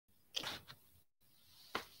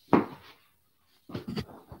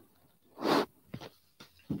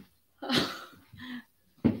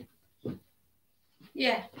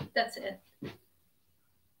Yeah, that's it.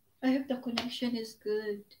 I hope the connection is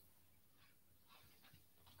good.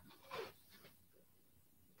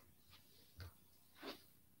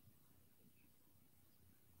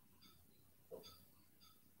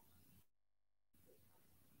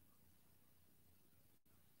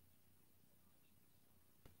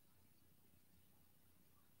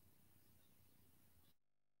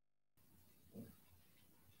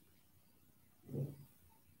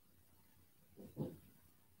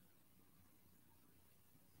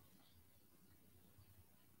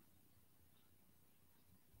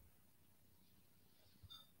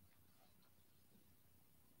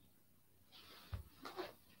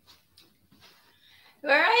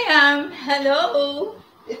 Where I am. Hello.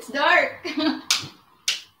 It's dark.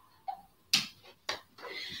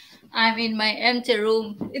 I'm in my empty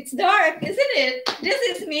room. It's dark, isn't it? This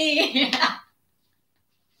is me.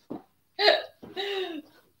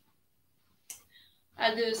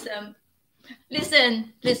 I'll do some.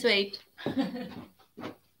 Listen, please wait.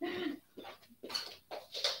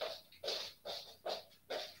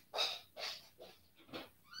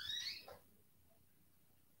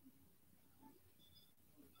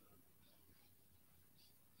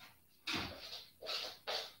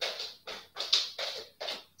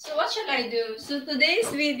 So what shall I do? So today's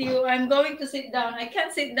video, I'm going to sit down. I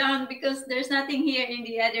can't sit down because there's nothing here in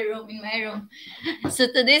the other room, in my room. So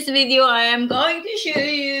today's video, I am going to show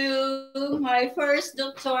you my first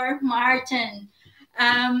Dr. Marten.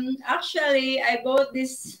 Actually, I bought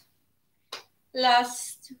this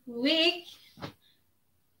last week.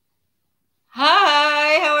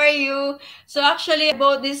 Hi, how are you? So actually, I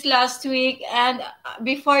bought this last week and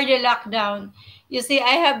before the lockdown. You see,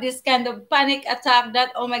 I have this kind of panic attack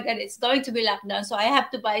that, oh my God, it's going to be lockdown. So I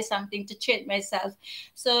have to buy something to treat myself.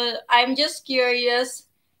 So I'm just curious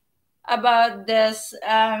about this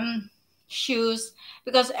shoes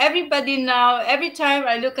because everybody now, every time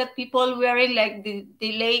I look at people wearing like the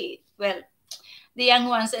young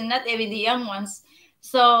ones and not even the young ones.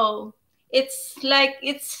 So it's like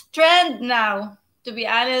it's trend now, to be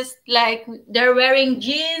honest. Like they're wearing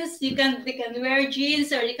jeans. They can wear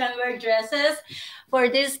jeans or you can wear dresses for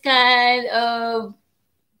this kind of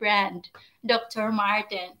brand, Dr.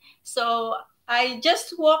 Marten. So I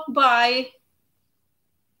just walked by.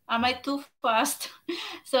 Am I too fast?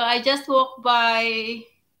 So I just walked by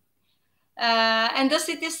in the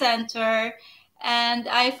city center and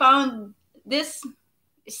I found this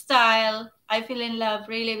style. I feel in love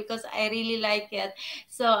really because I really like it.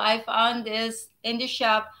 So I found this in the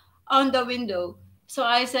shop on the window. So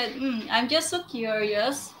I said, I'm just so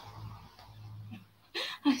curious.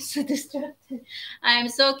 I'm so distracted. I'm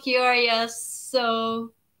so curious.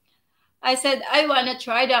 So I said, I want to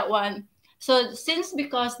try that one. So since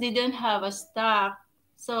because they didn't have a stock,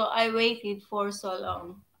 so I waited for so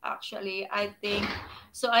long. Actually, I think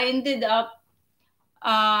so. I ended up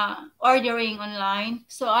ordering online.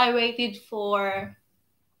 So I waited for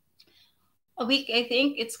a week. I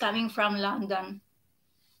think it's coming from London.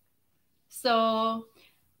 So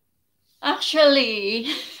actually,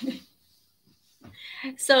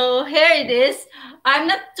 so here it is. I'm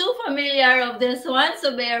not too familiar of this one,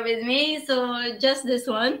 so bear with me. So just this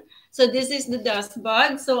one. So this is the dust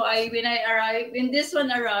bag. So when this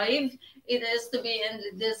one arrived, it is to be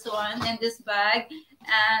in this one and this bag,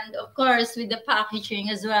 and of course with the packaging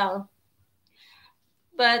as well.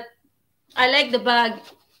 But I like the bag.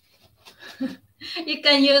 You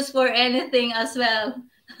can use for anything as well.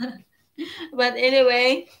 But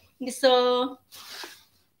anyway, so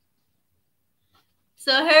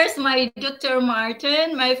so here's my Dr.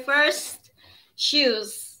 Marten, my first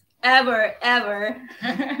shoes ever.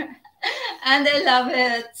 And I love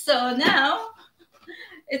it. So now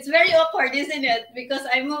it's very awkward, isn't it? Because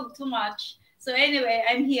I moved too much. So anyway,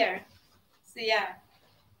 I'm here. So yeah.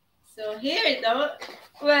 So here though,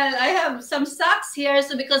 well, I have some socks here.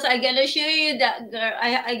 So because I gonna show you that,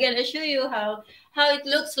 I gonna show you how it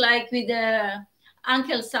looks like with the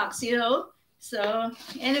ankle socks, you know. So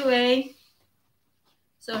anyway,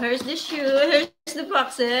 so here's the shoe. Here's the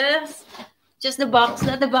boxes. Just the box,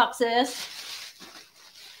 not the boxes.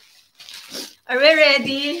 Are we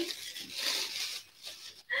ready?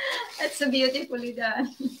 That's so beautifully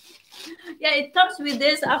done. Yeah, it comes with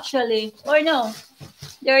this actually. Or no,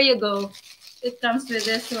 there you go. It comes with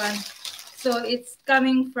this one. So it's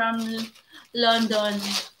coming from London.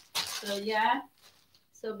 So yeah.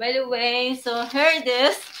 So by the way, so here it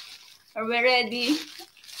is. Are we ready?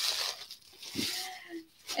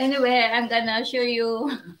 Anyway, I'm gonna show you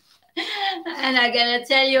and I'm gonna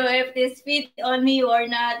tell you if this fit on me or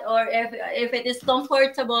not, or if it is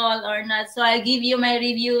comfortable or not. So I'll give you my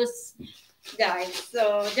reviews guys.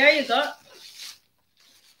 So there you go.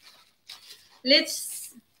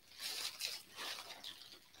 Let's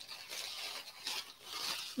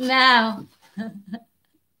now.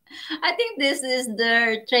 I think this is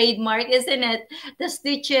their trademark, isn't it? The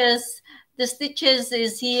stitches, the stitches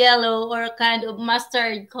is yellow or kind of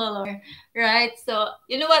mustard color, right? So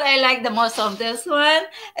you know what I like the most of this one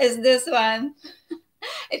is this one.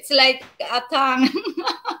 It's like a tongue.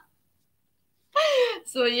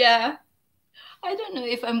 So yeah, I don't know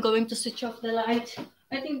if I'm going to switch off the light.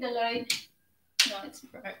 I think the light, no, it's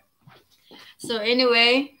bright. So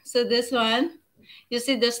anyway, so this one, you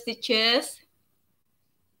see the stitches.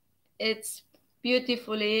 It's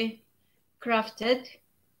beautifully crafted.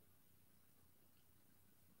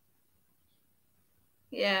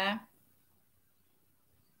 Yeah.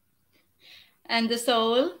 And the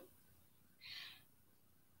sole.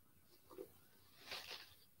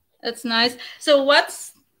 That's nice. So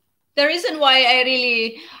what's the reason why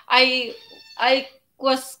I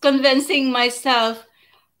was convincing myself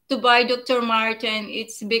to buy Dr. Marten?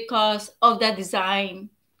 It's because of the design.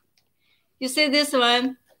 You see this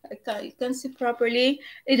one? You can see properly.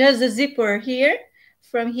 It has a zipper here,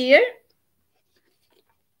 from here.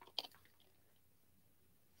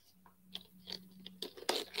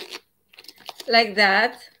 Like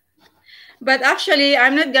that. But actually,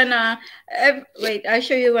 I'm not gonna, wait, I'll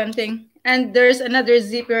show you one thing. And there's another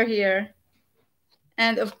zipper here.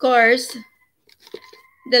 And of course,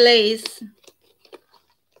 the lace.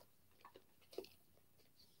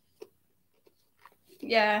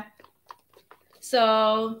 Yeah.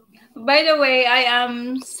 So, by the way, I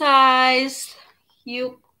am size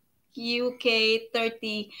UK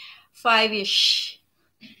 35-ish.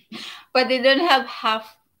 But they don't have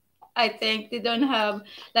half. I think they don't have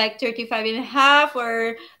like 35 and a half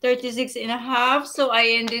or 36 and a half. So I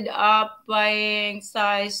ended up buying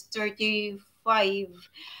size 35.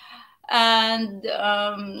 And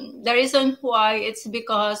the reason why, it's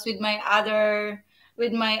because with my other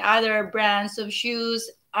brands of shoes,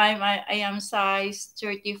 I am size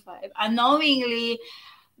 35. Unknowingly,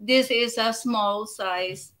 this is a small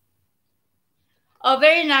size. Oh,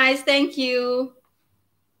 very nice. Thank you.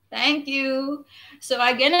 Thank you. So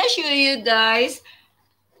I'm gonna show you guys.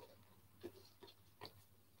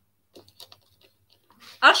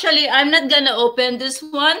 Actually, I'm not gonna open this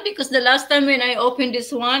one because the last time when I opened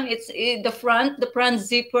this one, the front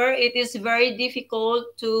zipper. It is very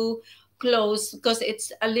difficult to close because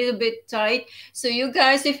it's a little bit tight. So you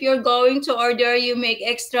guys, if you're going to order, you make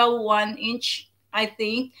extra 1 inch. I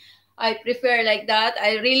think I prefer like that.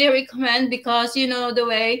 I really recommend because you know the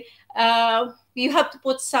way you have to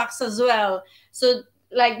put socks as well. So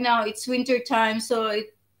like now it's winter time, so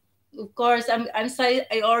of course I'm size,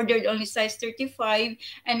 I ordered only size 35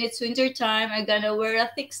 and it's winter time. I'm gonna wear a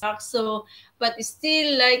thick sock. So but it's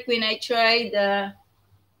still like when I try the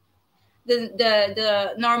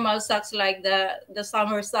normal socks, like the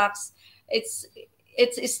summer socks, it's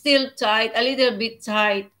still tight, a little bit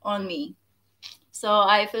tight on me. So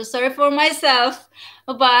I feel sorry for myself,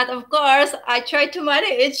 but of course I try to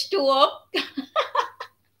manage to walk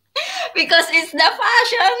because it's the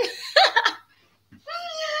fashion.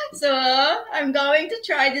 So I'm going to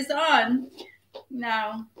try this on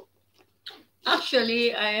now.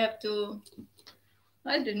 Actually, I have to.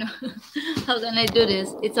 I don't know how can I do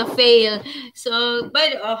this. It's a fail. So,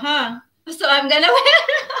 but So I'm gonna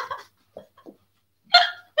wear.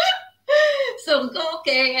 So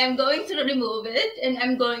okay, I'm going to remove it and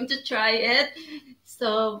I'm going to try it.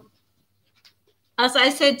 So, as I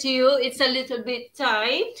said to you, it's a little bit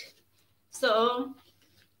tight. So.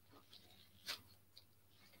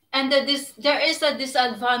 And there is a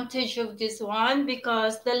disadvantage of this one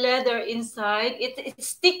because the leather inside it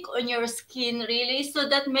stick on your skin really, so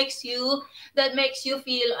that makes you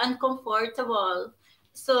feel uncomfortable.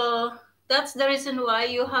 So that's the reason why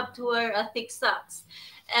you have to wear a thick socks.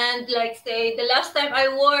 And like say the last time I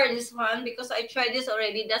wore this one, because I tried this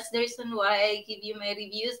already, that's the reason why I give you my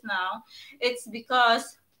reviews now. It's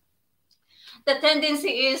because the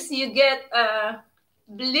tendency is you get a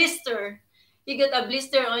blister. You get a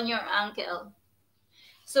blister on your ankle.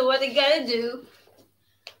 So what I gotta do,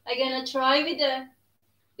 I gonna try with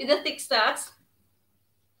the thick socks.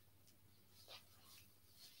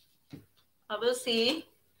 I will see.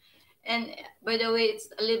 And by the way, it's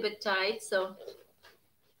a little bit tight, so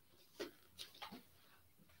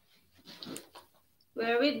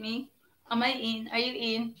bear with me. Am I in? Are you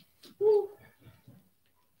in? Woo.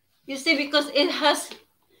 You see, because it has.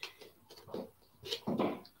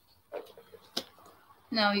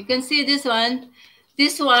 Now you can see this one.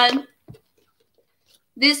 This one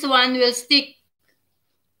will stick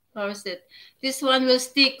How's it? This one will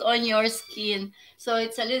stick on your skin. So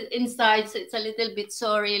it's a little inside, so it's a little bit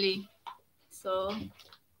sore really. So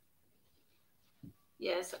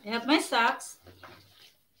yes, I have my socks.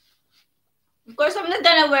 Of course, I'm not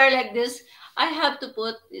gonna wear like this. I have to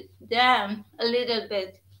put it down a little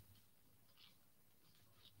bit.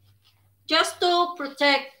 Just to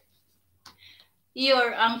protect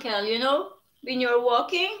your ankle, when you're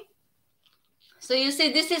walking. So you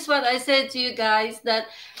see, this is what I said to you guys that,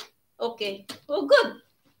 okay, oh, good.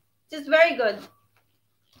 It's very good.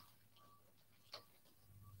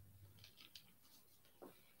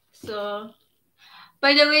 So,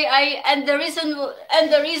 by the way, the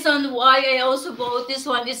reason why I also bought this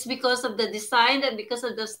one is because of the design and because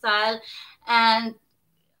of the style and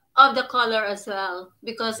of the color as well,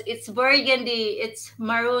 because it's burgundy, it's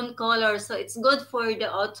maroon color, so it's good for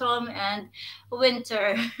the autumn and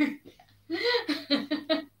winter.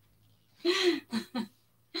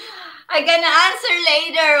 I'm gonna answer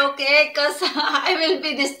later, okay? Because I will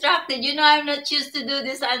be distracted. I'm not used to do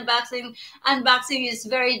this unboxing. Unboxing is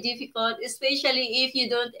very difficult, especially if you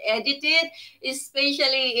don't edit it.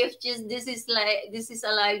 Especially if just this is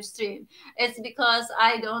a live stream. It's because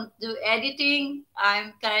I don't do editing.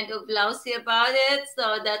 I'm kind of lousy about it,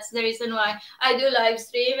 so that's the reason why I do live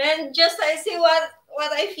stream and just I see what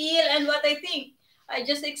I feel and what I think. I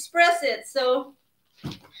just express it. So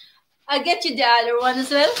I'll get you the other one as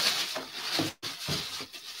well.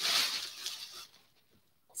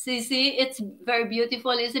 See, it's very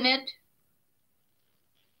beautiful, isn't it?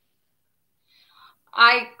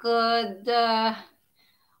 I could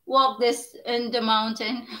walk this in the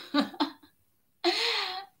mountain.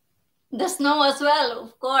 The snow as well,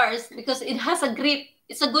 of course, because it has a grip.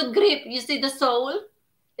 It's a good grip. You see the sole?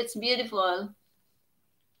 It's beautiful.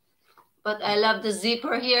 But I love the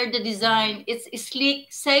zipper here, the design. It's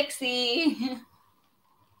sleek, sexy.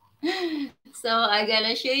 So I'm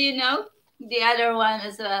gonna show you now the other one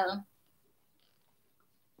as well.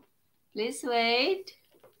 Please wait.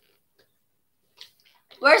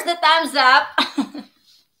 Where's the thumbs up?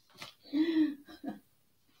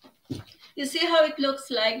 You see how it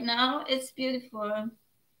looks like now? It's beautiful.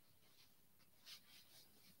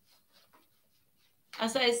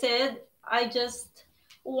 As I said, I just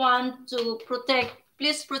want to protect.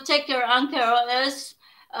 Please protect your ankle, or else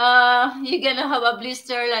you're gonna have a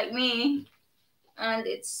blister like me, and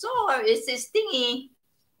it's sore. It's stingy.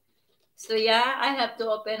 So yeah, I have to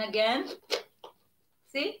open again.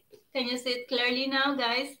 See? Can you see it clearly now,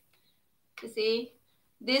 guys? You see,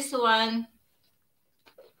 this one,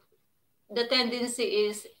 the tendency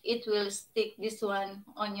is it will stick this one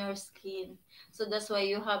on your skin. So that's why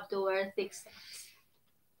you have to wear thick socks.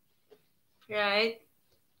 Right?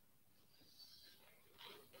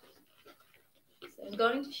 So I'm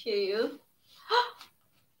going to show you.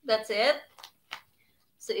 That's it.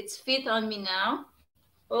 So it's fit on me now.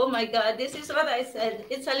 Oh my God, this is what I said.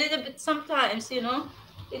 It's a little bit sometimes,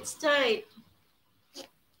 it's tight.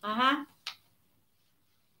 Uh-huh.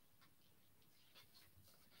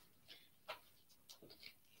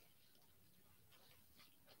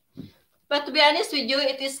 But to be honest with you,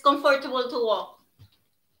 it is comfortable to walk.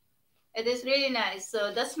 It is really nice.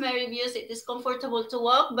 So that's my reviews. It is comfortable to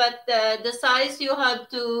walk, but the size you have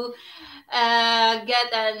to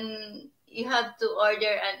you have to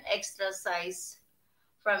order an extra size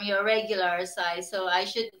from your regular size. So I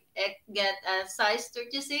should get a size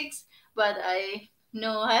 36, but I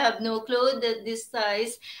have no clue that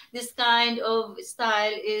this kind of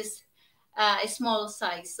style is a small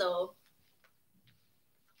size. So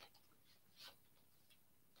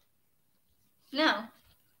now,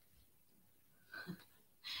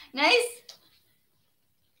 nice.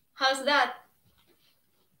 How's that?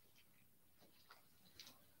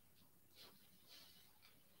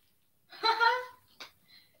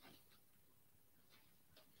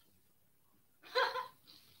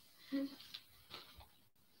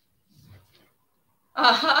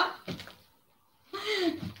 Uh-huh.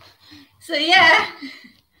 So yeah,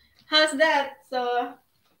 how's that? So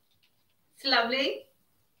it's lovely.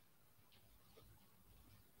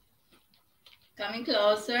 Coming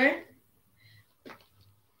closer.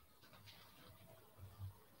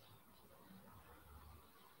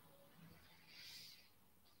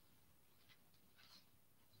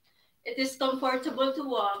 It is comfortable to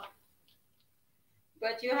walk,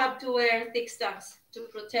 but you have to wear thick socks to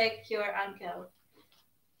protect your ankle,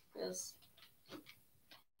 because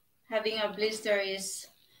having a blister is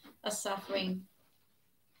a suffering.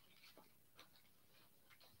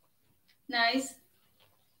 Nice.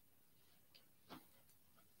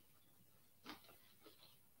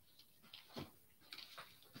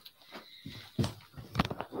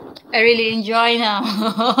 I really enjoy now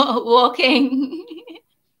walking.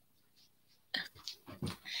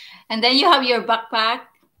 And then you have your backpack,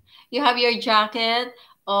 you have your jacket.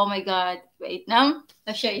 Oh my God. Wait, now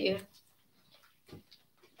I'll show you.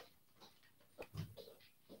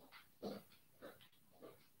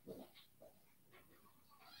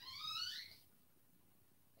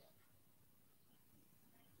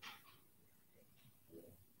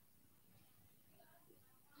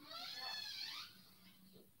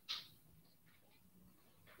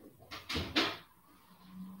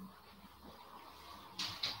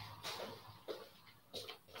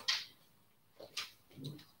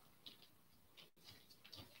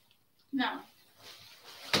 Now,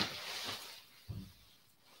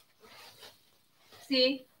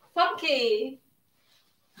 see? Funky.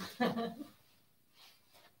 It's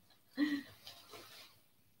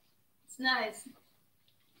nice.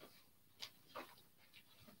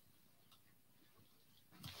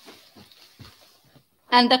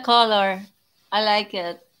 And the color. I like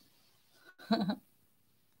it.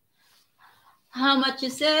 How much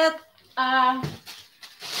is it? Uh,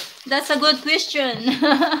 that's a good question.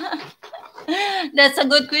 That's a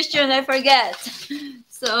good question. I forget.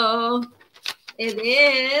 So it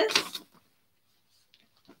is.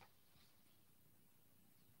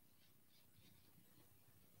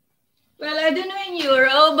 Well, I don't know in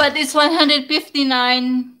euro, but it's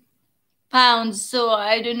 159 pounds. So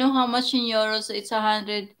I don't know how much in euros. It's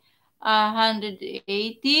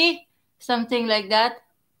 180, something like that.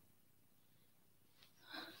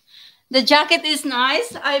 The jacket is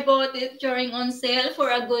nice. I bought it during on sale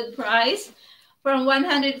for a good price, from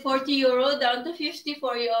 140 euro down to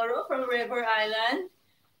 54 euro from River Island.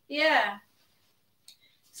 Yeah.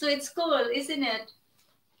 So it's cool, isn't it?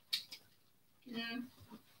 Mm.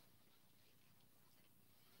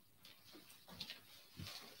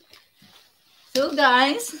 So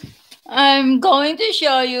guys, I'm going to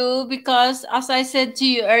show you because as I said to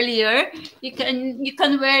you earlier, you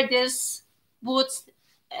can wear this boots,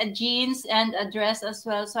 jeans and a dress as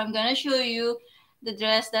well. So I'm gonna show you the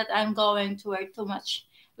dress that I'm going to wear too much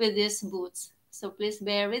with these boots. So please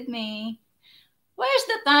bear with me. Where's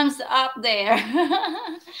the thumbs up there?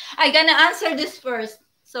 I'm gonna answer this first.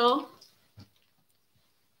 So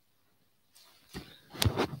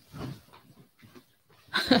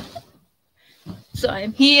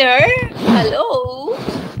I'm here. Hello.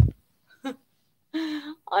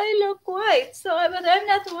 I look white, but I'm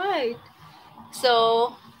not white.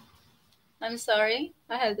 So I'm sorry.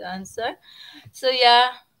 I had to answer. So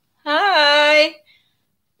yeah. Hi.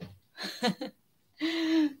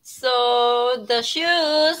 So the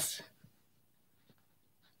shoes.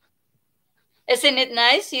 Isn't it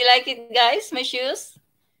nice? You like it, guys? My shoes?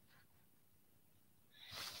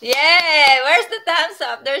 Yeah. Where's the thumbs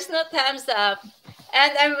up? There's no thumbs up.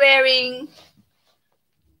 And I'm wearing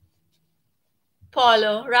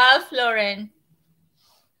polo. Ralph Lauren.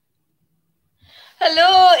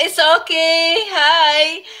 Hello, it's okay.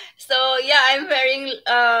 Hi. So yeah, I'm wearing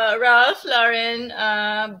Ralph Lauren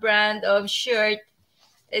brand of shirt.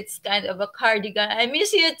 It's kind of a cardigan. I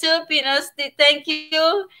miss you too, Pinas. Thank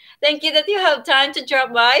you. Thank you that you have time to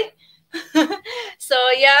drop by. So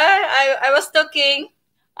yeah, I was talking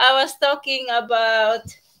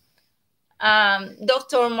about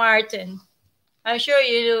Dr. Martin. I'm sure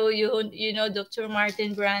you know Dr.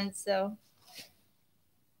 Martin brand. So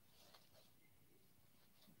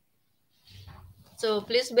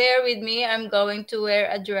please bear with me. I'm going to wear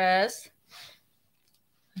a dress.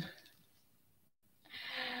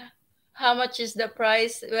 How much is the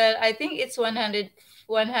price? Well, I think it's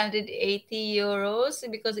 180 euros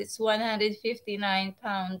because it's 159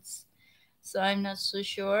 pounds. So I'm not so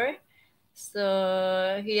sure.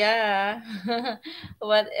 So yeah.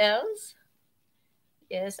 What else?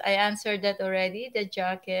 Yes, I answered that already. The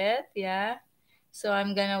jacket, yeah. So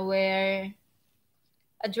I'm gonna wear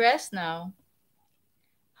a dress now.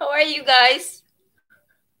 How are you guys?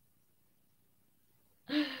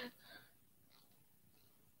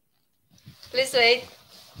 Please wait.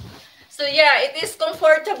 So yeah, it is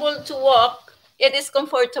comfortable to walk. It is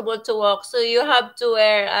comfortable to walk. So you have to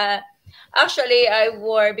wear. Actually, I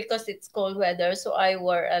wore because it's cold weather. So I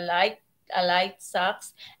wore a light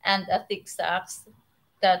socks and a thick socks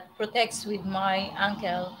that protects with my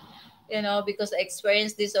ankle. Because I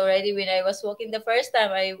experienced this already when I was walking the first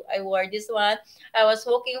time. I wore this one. I was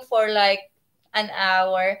walking for like an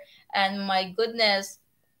hour, and my goodness,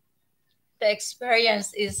 the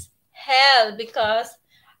experience is hell because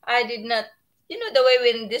I did not, the way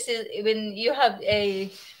when you have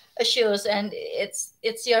a shoes and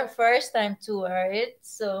it's your first time to wear it.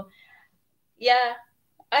 So yeah,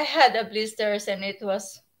 I had a blisters and it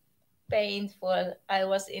was painful. I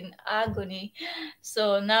was in agony.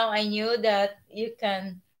 So now I knew that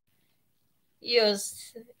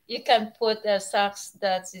use you can put a socks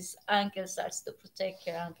that is ankle socks to protect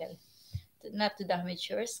your ankle, not to damage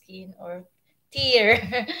your skin or tear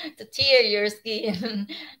to tear your skin.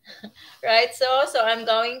 Right, so I'm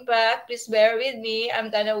going back. Please bear with me.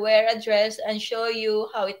 I'm gonna wear a dress and show you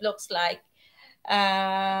how it looks like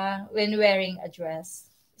when wearing a dress.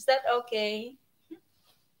 Is that okay?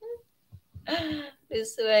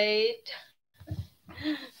 Please wait.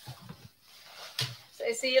 So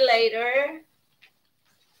I see you later.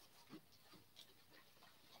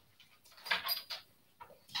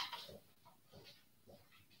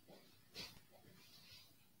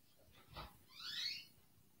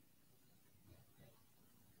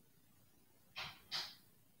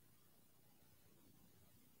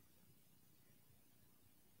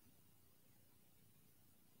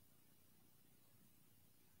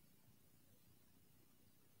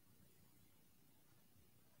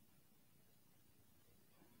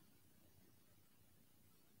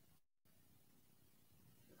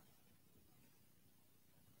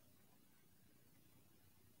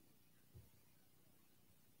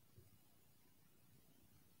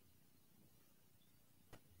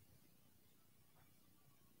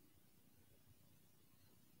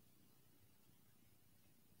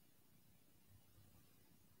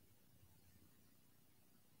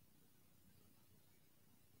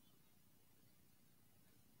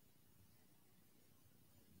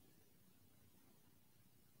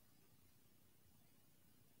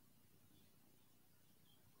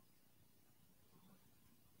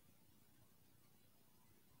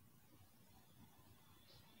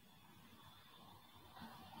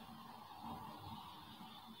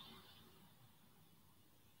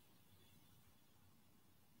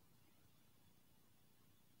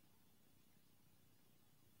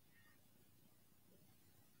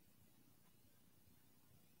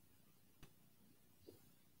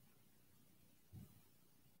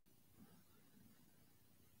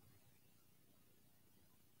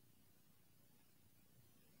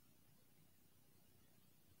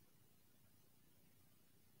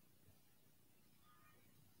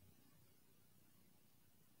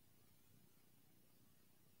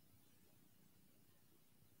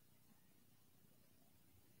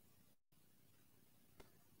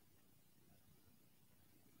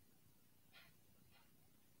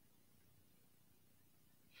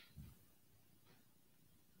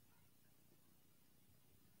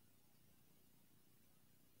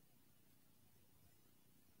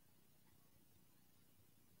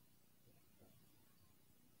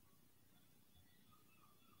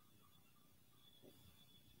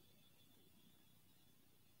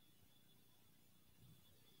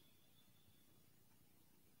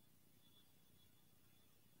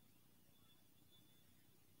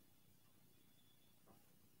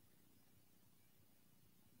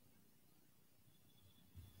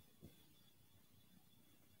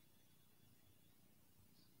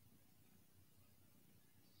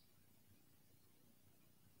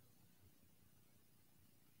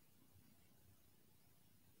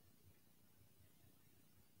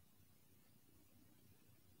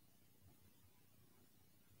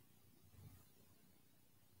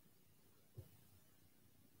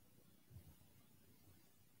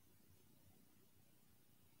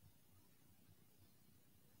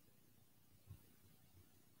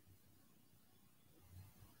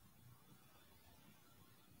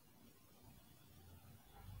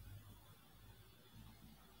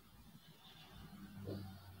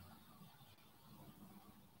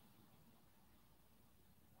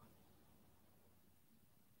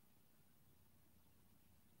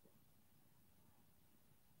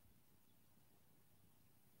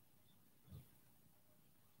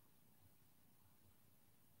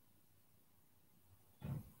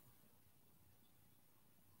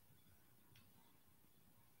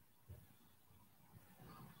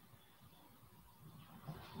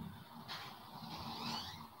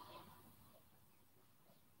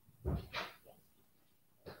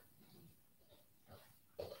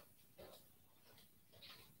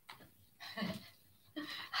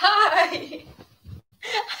 Hi,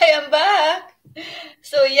 I am back.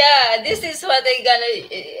 So yeah, this is what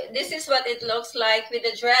it looks like with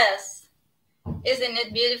the dress. Isn't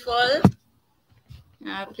it beautiful?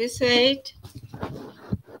 Please wait.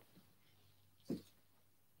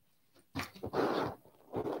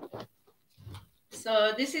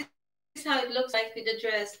 So this is how it looks like with the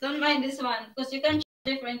dress. Don't mind this one because you can choose a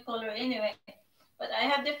different color anyway. But I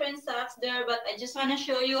have different socks there, but I just want to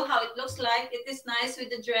show you how it looks like. It is nice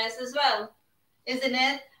with the dress as well, isn't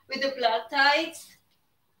it? With the black tights.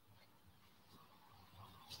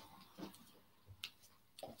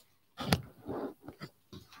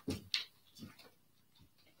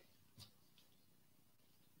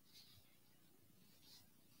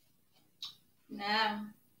 Yeah.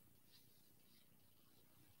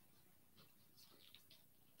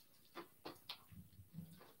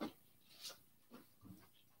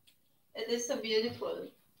 It is so beautiful.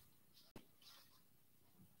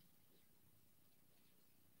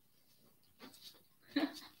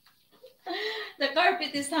 The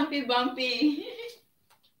carpet is humpy bumpy.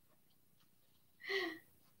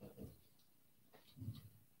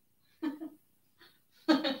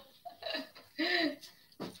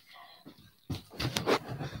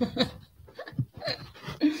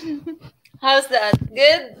 How's that?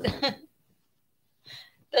 Good?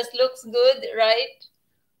 That looks good, right?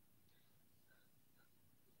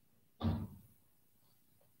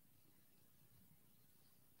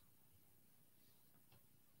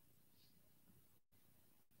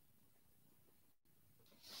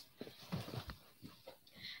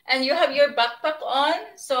 And you have your backpack on,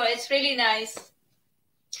 so it's really nice.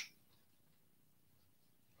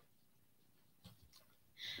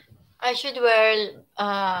 I should wear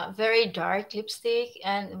very dark lipstick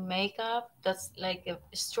and makeup. That's like a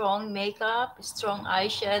strong makeup, strong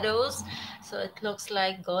eyeshadows. So it looks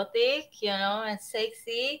like gothic, and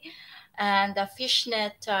sexy. And a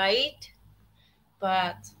fishnet tight.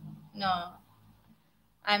 But no,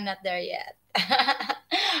 I'm not there yet.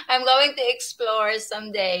 I'm going to explore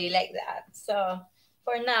someday like that. So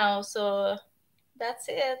for now, so that's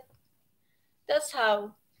it. That's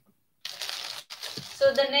how.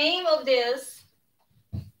 So the name of this,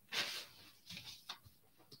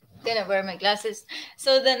 gonna wear my glasses.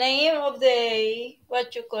 So the name of the,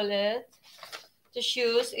 what you call it, the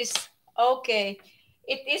shoes is, okay.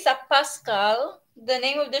 It is a Pascal. The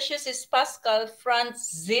name of the shoes is Pascal front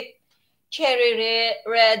zip cherry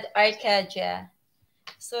red Arcadia.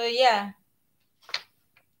 So yeah,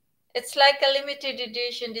 it's like a limited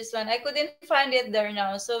edition. This one I couldn't find it there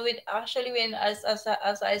now. So with actually when as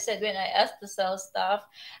I said, when I asked to sell stuff,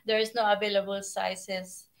 there is no available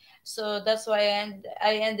sizes. So that's why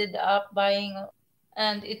I ended up buying,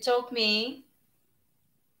 and it took me.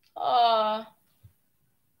 Oh,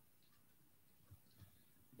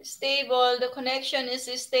 stable. The connection is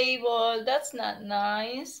stable. That's not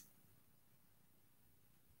nice.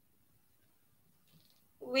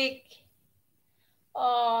 Weak.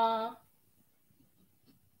 Oh,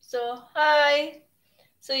 so hi.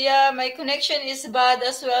 So yeah, my connection is bad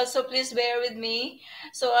as well. So please bear with me.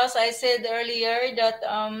 So as I said earlier, that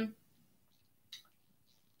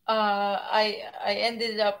I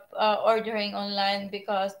ended up ordering online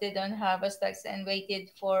because they don't have a stocks and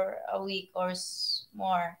waited for a week or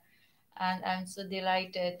more, and I'm so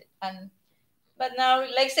delighted. And but now,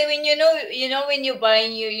 like say when when you buy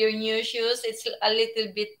your new shoes, it's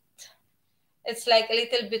like a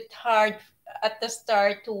little bit hard at the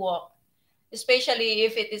start to walk, especially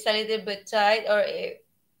if it is a little bit tight or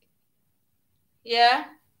yeah,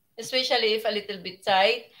 especially if a little bit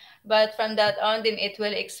tight. But from that on, then it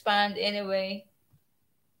will expand anyway.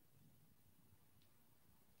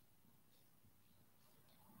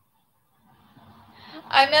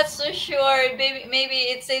 I'm not so sure.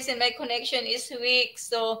 Maybe it says in my connection is weak.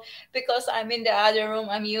 So because I'm in the other room,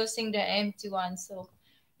 I'm using the empty one. So,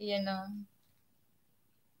 you know,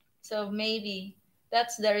 so maybe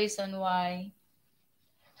that's the reason why.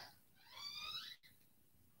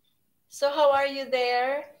 So how are you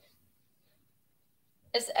there?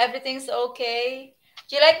 Is everything's okay?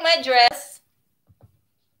 Do you like my dress?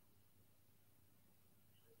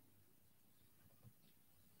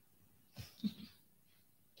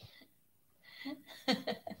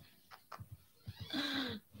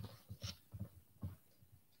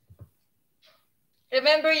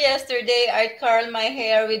 Remember yesterday I curled my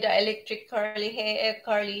hair with the electric curly hair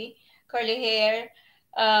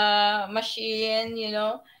machine,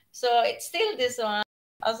 So it's still this one.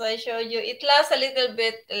 As I showed you, it lasts a little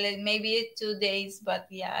bit, like maybe 2 days, but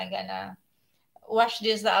yeah, I'm gonna wash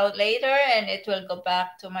this out later and it will go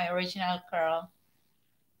back to my original curl.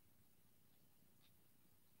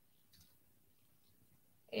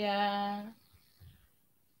 Yeah.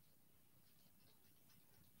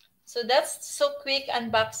 So that's so quick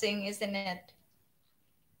unboxing, isn't it?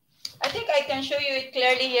 I think I can show you it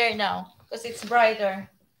clearly here now because it's brighter.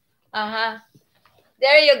 Uh-huh.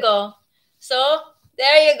 There you go. So,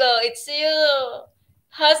 there you go. It's you.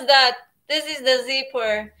 How's that? This is the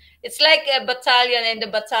zipper. It's like a battalion in the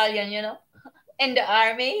battalion, in the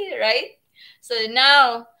army, right? So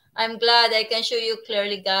now I'm glad I can show you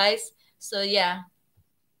clearly, guys. So yeah,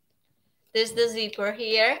 this is the zipper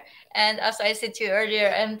here. And as I said to you earlier,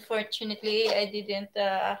 unfortunately,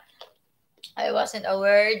 I wasn't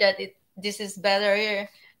aware that this is better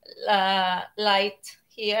light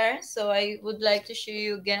here. So I would like to show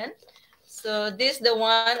you again. So this the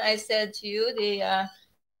one I said to you.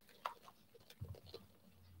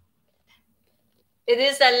 It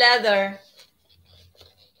is a leather.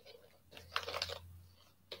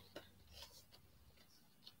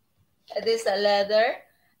 It is a leather,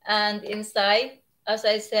 and inside, as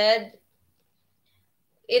I said,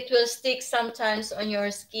 it will stick sometimes on your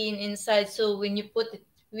skin inside. So when you put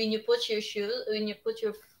your shoe, when you put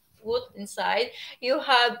your foot inside, you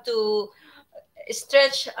have to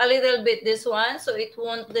stretch a little bit this one, so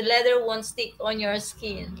the leather won't stick on your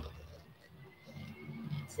skin.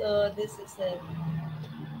 So this is it.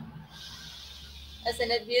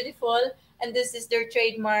 Isn't it beautiful? And this is their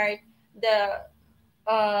trademark, the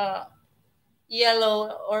uh,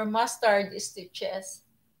 yellow or mustard stitches.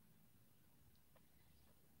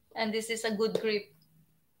 And this is a good grip.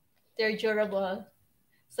 They're durable,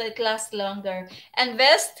 so it lasts longer. And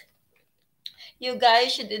vest, you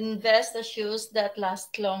guys should invest the shoes that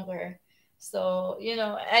last longer. So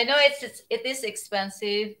I know it is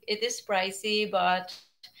expensive, it is pricey, but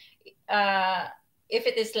uh, if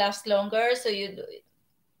it is last longer, so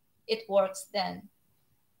it works then.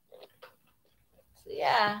 So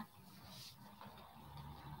yeah.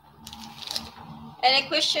 Any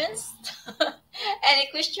questions? Any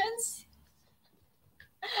questions?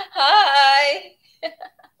 Hi.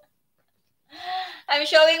 I'm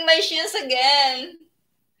showing my shoes again.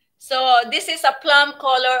 So this is a plum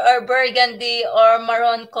color or burgundy or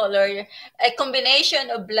maroon color, a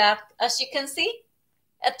combination of black, as you can see,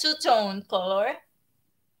 a two-tone color.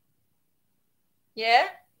 Yeah.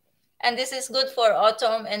 And this is good for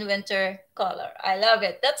autumn and winter color. I love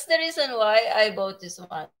it. That's the reason why I bought this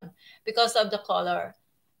one, because of the color.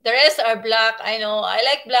 The rest are black. I know I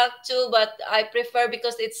like black too, but I prefer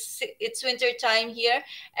because it's winter time here,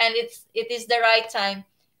 and it is the right time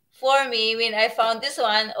for me. When I found this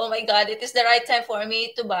one, oh my God, it is the right time for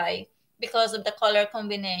me to buy because of the color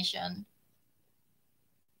combination.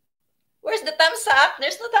 Where's the thumbs up?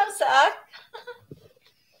 There's no thumbs up.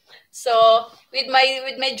 So with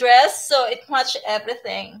my dress, so it matched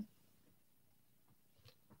everything.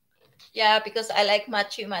 Yeah, because I like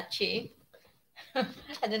matchy matchy.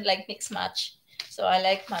 I didn't like mix match. So I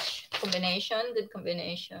like match combination, good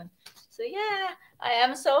combination. So yeah, I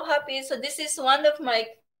am so happy. So this is one of my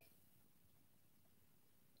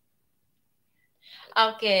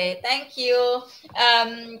okay, thank you.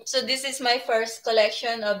 So this is my first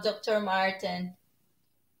collection of Dr. Marten.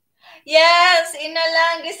 Yes,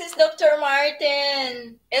 Inalang, this is Dr.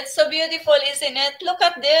 Martin. It's so beautiful, isn't it? Look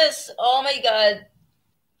at this. Oh my God.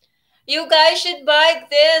 You guys should buy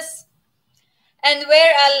this and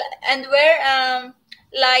wear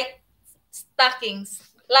light stockings,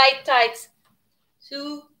 light tights.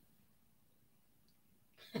 So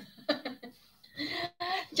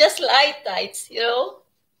just light tights.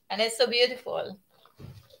 And it's so beautiful.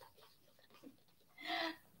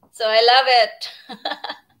 So I love it.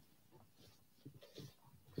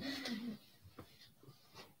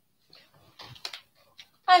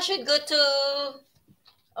 I should go to.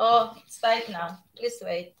 Oh, it's tight now. Please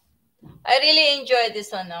wait. I really enjoy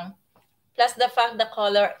this one now. Plus the fact, the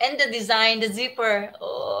color and the design, the zipper.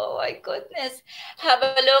 Oh my goodness. Have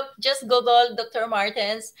a look. Just Google Dr.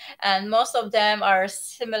 Martens, and most of them are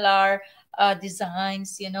similar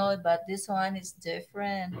designs, but this one is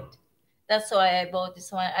different. That's why I bought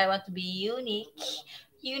this one. I want to be unique.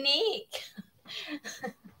 Unique.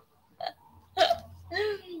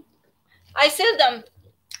 I seldom,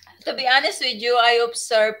 to be honest with you, I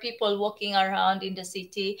observe people walking around in the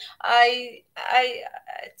city.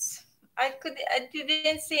 It's, I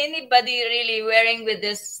didn't see anybody really wearing with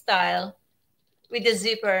this style, with the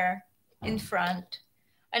zipper in front.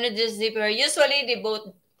 And the zipper, usually they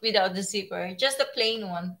both without the zipper, just the plain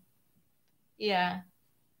one. Yeah.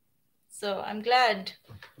 So I'm glad.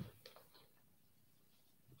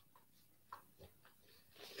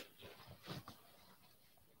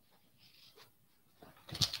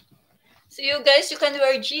 So you guys, you can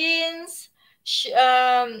wear jeans,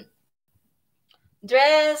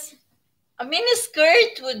 dress. A mini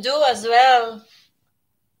skirt would do as well.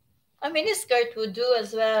 A mini skirt would do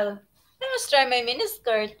as well. I must try my mini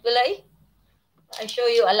skirt. Will I? I show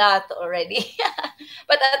you a lot already.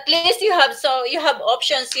 But at least you have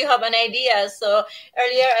options, you have an idea. So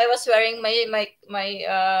earlier I was wearing my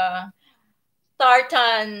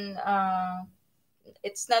tartan.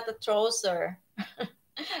 It's not a trouser.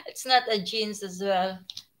 It's not a jeans as well.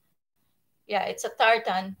 Yeah, it's a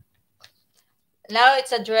tartan. Now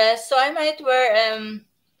it's a dress. So I might wear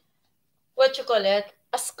what you call it?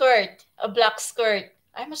 A skirt, a black skirt.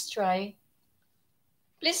 I must try.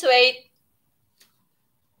 Please wait.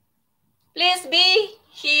 Please be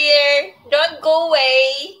here. Don't go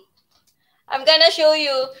away. I'm gonna show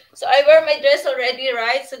you. So I wear my dress already,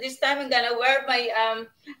 right? So this time I'm gonna wear my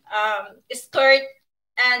skirt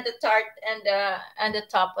and the tart and the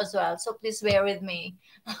top as well. So please bear with me.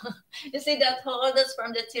 You see that hole? That's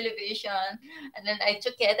from the television, and then I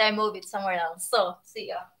took it. I moved it somewhere else. So see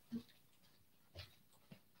ya.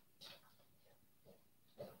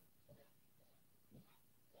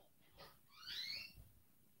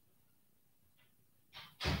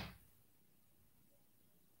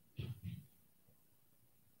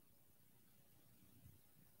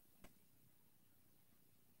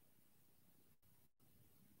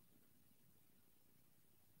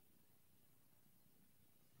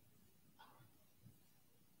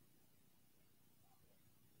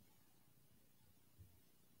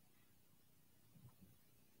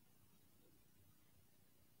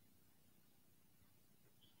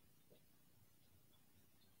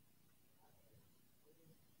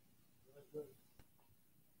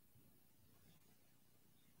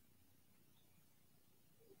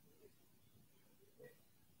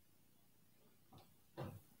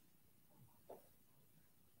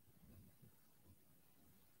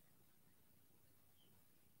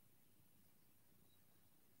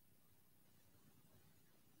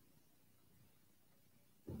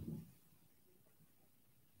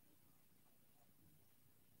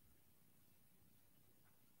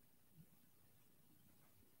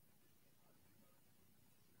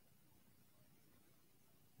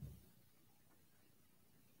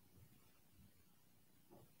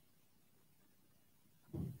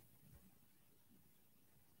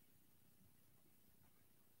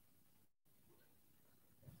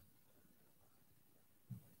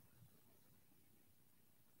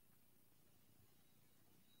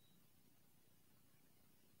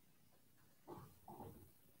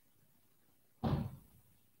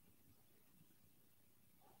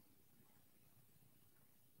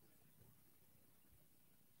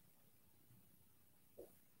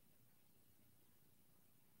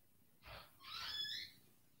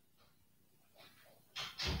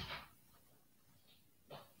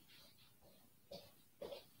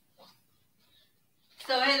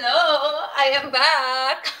 So hello, I am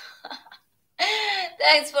back.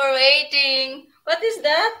 Thanks for waiting. What is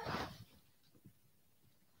that?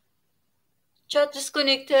 Chat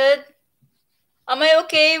disconnected. Am I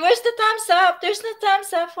okay? Where's the thumbs up? There's no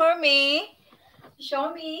thumbs up for me.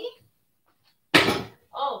 Show me.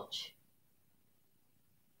 Ouch.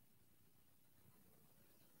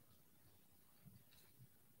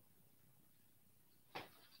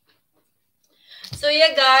 So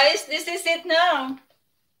yeah, guys, this is it now.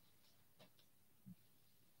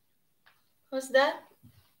 What's that?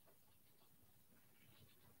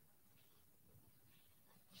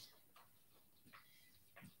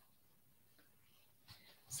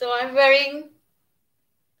 So I'm wearing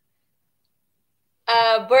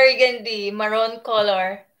a burgundy maroon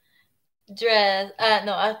color dress.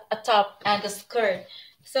 No, a top and a skirt.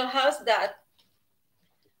 So how's that?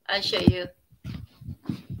 I'll show you.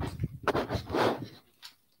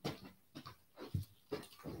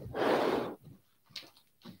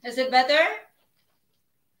 Is it better?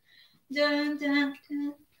 Dun, dun,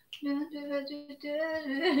 dun.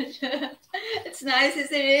 It's nice,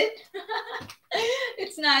 isn't it?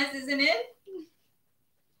 It's nice, isn't it?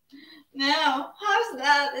 Now, how's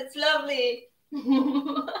that? It's lovely.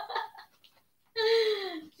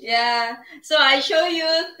 Yeah. So I show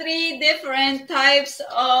you three different types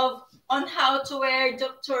of on how to wear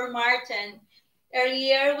Dr. Marten.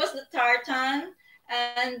 Earlier was the tartan,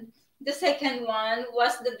 and the second one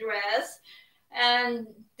was the dress, and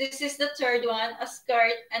this is the third one, a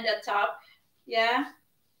skirt and a top. Yeah,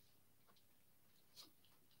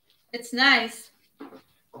 it's nice.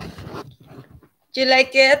 Do you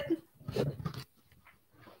like it?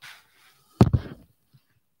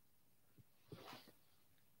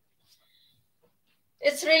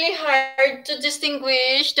 It's really hard to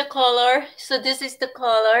distinguish the color. So this is the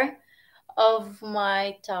color of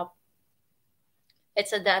my top.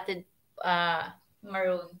 It's a dotted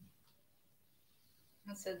maroon.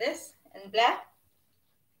 And so this and black.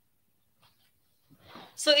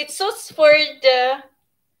 So it suits for the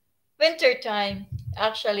winter time,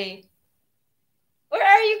 actually. Where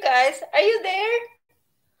are you guys? Are you there?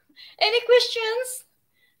 Any questions?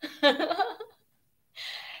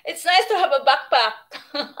 It's nice to have a backpack.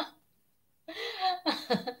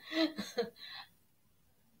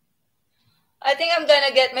 I think I'm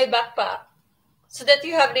gonna get my backpack so that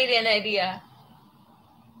you have really an idea.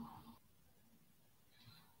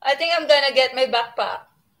 I think I'm gonna get my backpack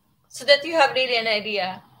so that you have really an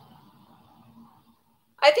idea.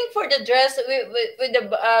 I think for the dress with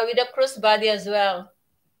the crossbody as well.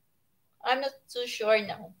 I'm not too sure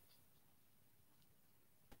now.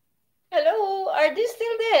 Hello, are they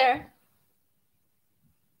still there?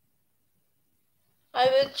 I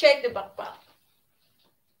will check the backpack.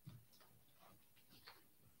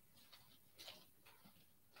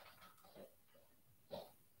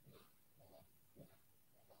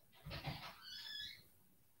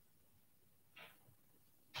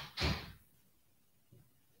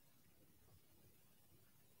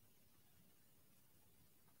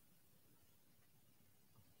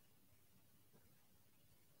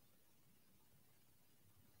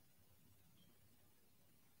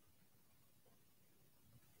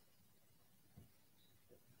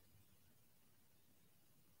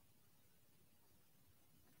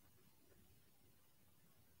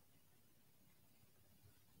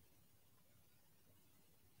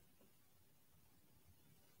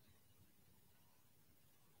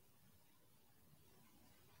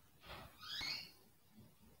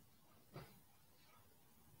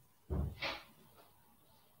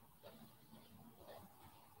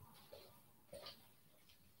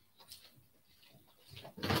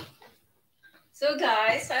 So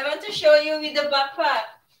guys, I want to show you with the backpack.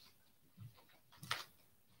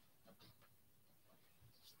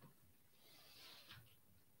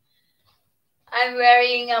 I'm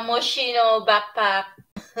wearing a Moschino backpack.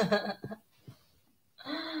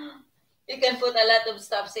 You can put a lot of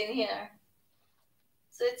stuffs in here.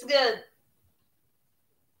 So it's good.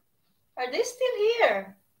 Are they still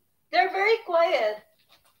here? They're very quiet.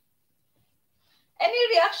 Any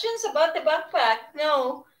reactions about the backpack?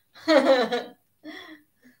 No.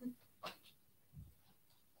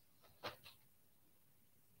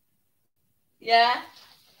 Yeah.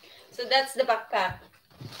 So that's the backpack.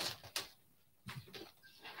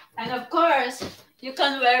 And of course, you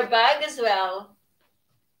can wear bag as well.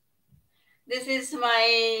 This is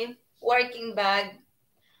my working bag.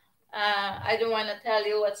 I don't want to tell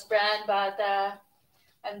you what's brand, but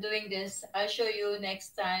I'm doing this. I'll show you next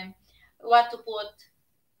time what to put.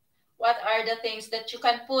 What are the things that you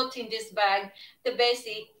can put in this bag, the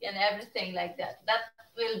basic and everything like that. That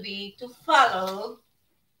will be to follow.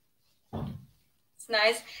 It's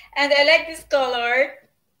nice. And I like this color.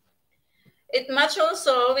 It matches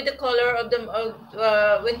also with the color of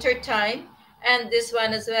the winter time. And this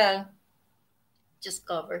one as well. Just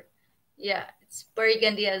cover. Yeah, it's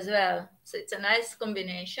burgundy as well. So it's a nice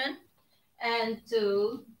combination. And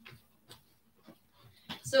so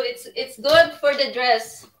it's good for the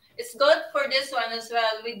dress. It's good for this one as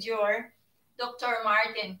well with your Dr.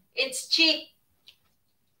 Marten. It's cheap,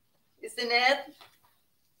 isn't it?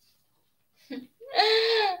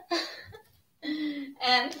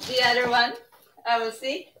 And the other one, I will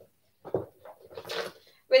see.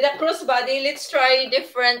 With a crossbody, let's try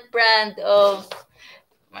different brand of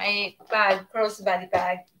my bag, crossbody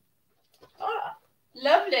bag. Oh,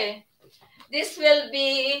 lovely. This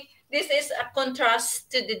is a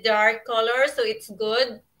contrast to the dark color, so it's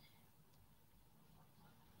good.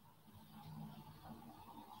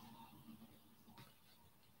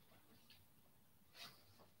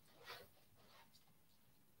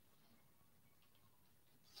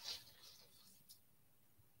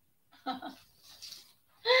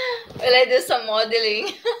 Will I do some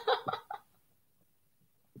modeling?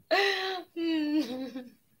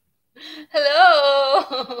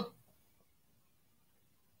 Hello.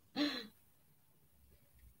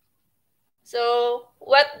 So,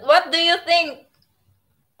 what do you think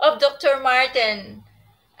of Dr. Marten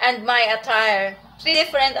and my attire? Three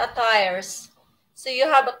different attires. So you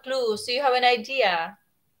have a clue. So you have an idea.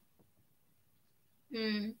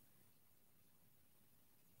 Hmm.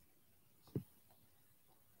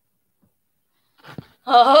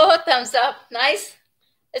 Oh, thumbs up. Nice.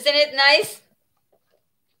 Isn't it nice?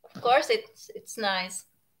 Of course, it's nice.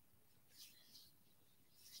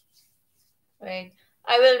 Wait.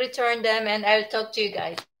 I will return them and I'll talk to you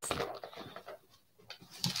guys.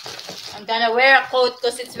 I'm gonna wear a coat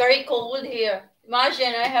because it's very cold here.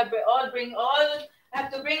 Imagine I have to bring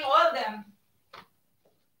all them.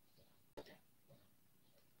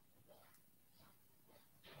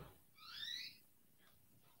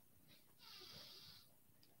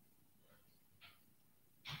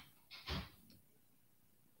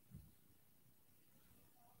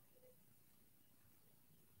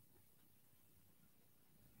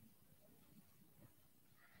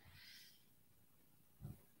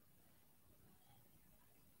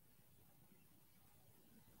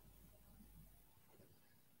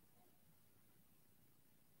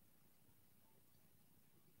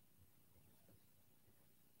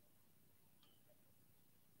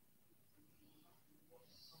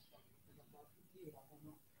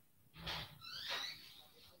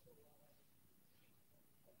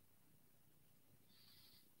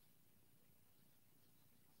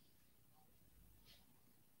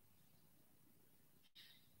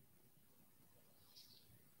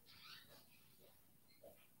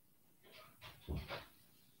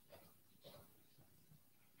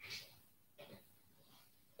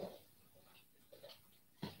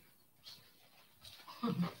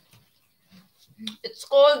 It's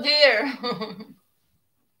cold here.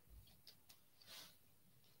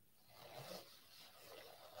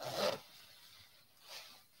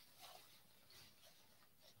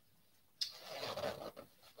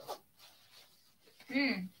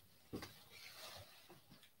 Mm.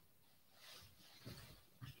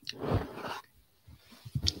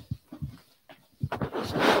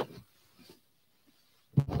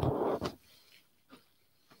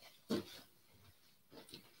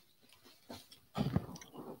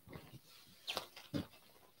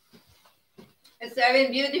 It's very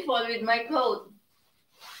beautiful with my coat,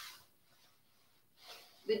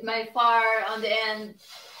 with my fur on the end.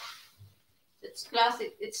 It's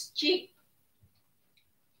classic. It's cheap.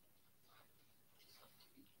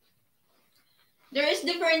 There is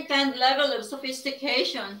different kind level of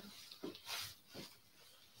sophistication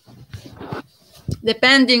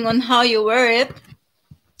depending on how you wear it,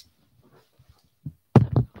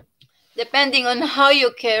 depending on how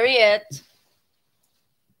you carry it.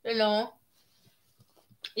 You know.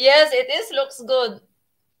 Yes, it is looks good,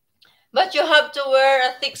 but you have to wear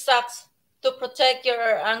a thick socks to protect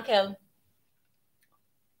your ankle.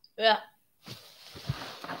 Yeah,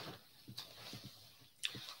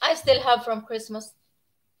 I still have from Christmas.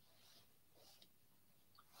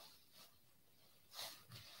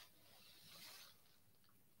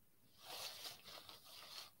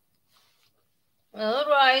 All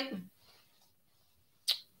right.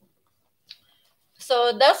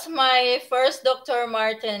 So that's my first Dr.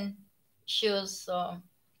 Marten shoes. So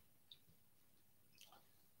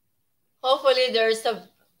hopefully there's a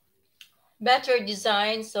better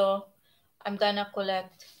design. So I'm gonna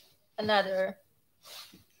collect another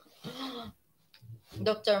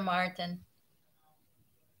Dr. Marten.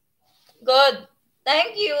 Good.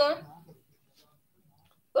 Thank you.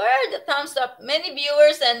 Where are the thumbs up? Many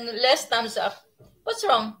viewers and less thumbs up. What's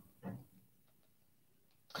wrong?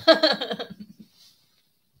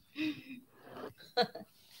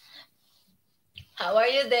 How are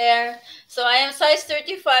you there? So I am size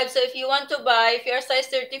 35. So if you want to buy, if you're size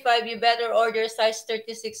 35, you better order size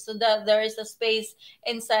 36 so that there is a space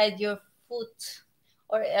inside your foot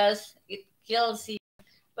or else it kills you.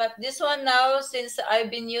 But this one now, since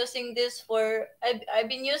I've been using this I've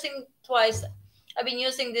been using twice. I've been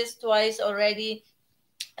using this twice already.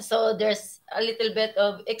 So there's a little bit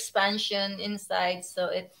of expansion inside. So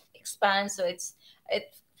it expands. So it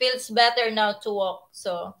feels better now to walk.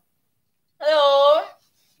 So hello.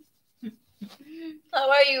 How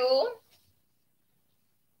are you?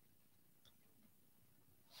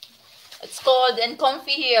 It's cold and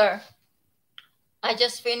comfy here. I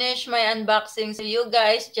just finished my unboxing, so you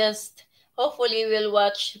guys just hopefully will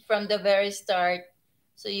watch from the very start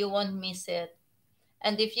so you won't miss it.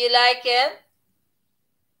 And if you like it,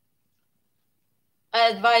 I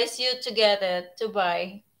advise you to get it, to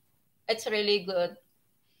buy. It's really good.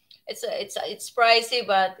 It's pricey,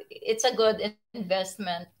 but it's a good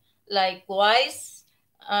investment. Likewise,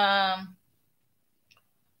 um,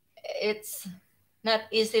 it's not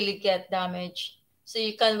easily get damaged. So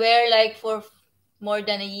you can wear like for more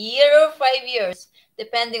than a year or 5 years,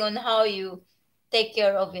 depending on how you take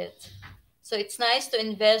care of it. So it's nice to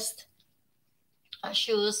invest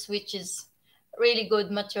shoes which is really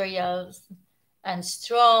good materials and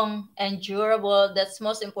strong and durable. That's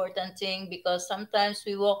most important thing because sometimes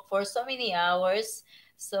we walk for so many hours.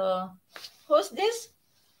 So who's this?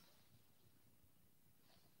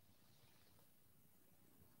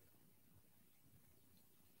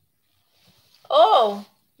 Oh,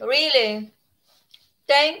 really?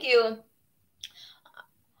 Thank you.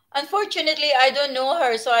 Unfortunately, I don't know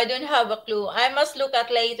her, so I don't have a clue. I must look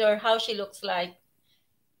at later how she looks like.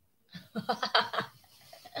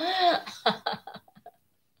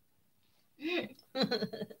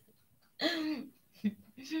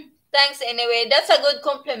 Thanks anyway. That's a good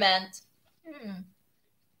compliment. Hmm.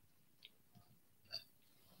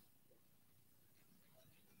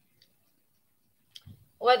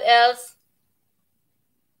 What else?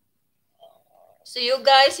 So you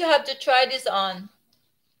guys, you have to try this on.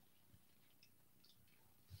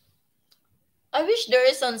 I wish there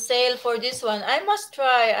is on sale for this one. I must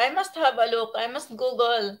try. I must have a look. I must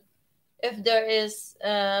Google if there is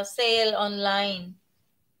a sale online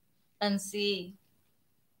and see.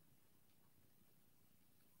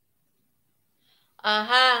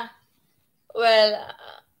 Aha. Well,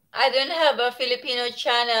 I don't have a Filipino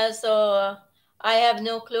channel, so I have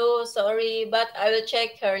no clue. Sorry, but I will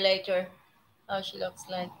check her later. How she looks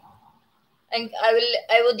like, and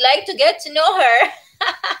I would like to get to know her.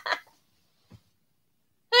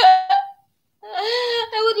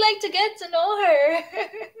 I would like to get to know her.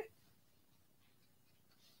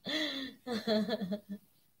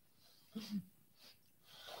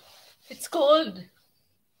 It's cold.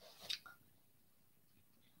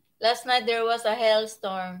 Last night there was a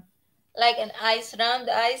hailstorm. Like an ice, round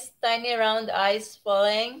ice, tiny round ice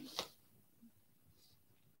falling.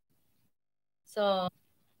 So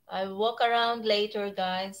I'll walk around later,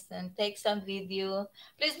 guys, and take some video.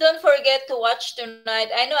 Please don't forget to watch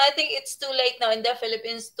tonight. I think it's too late now in the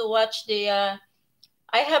Philippines to watch the.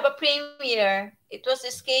 I have a premiere. It was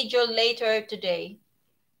scheduled later today.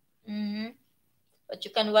 Mm-hmm. But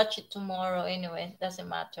you can watch it tomorrow anyway. It doesn't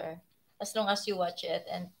matter. As long as you watch it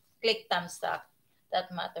and click thumbs up. That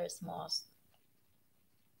matters most.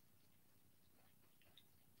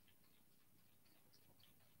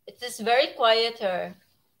 It is very quieter.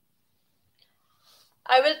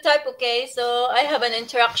 I will type, okay? So I have an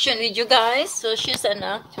interaction with you guys. So she's an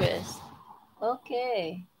actress.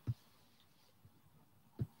 Okay.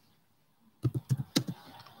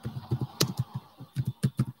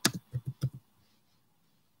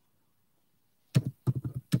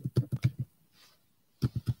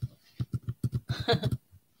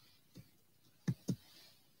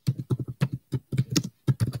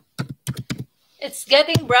 It's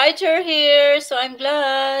getting brighter here, so I'm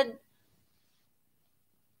glad.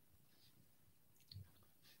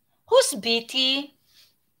 Who's BT?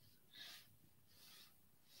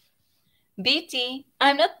 BT?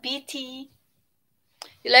 I'm not BT.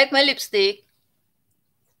 You like my lipstick?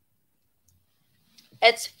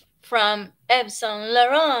 It's from Eve Saint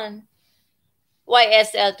Laurent.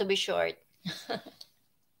 YSL to be short.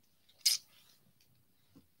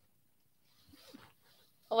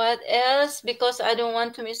 What else? Because I don't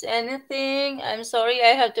want to miss anything. I'm sorry,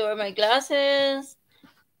 I have to wear my glasses.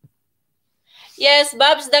 Yes,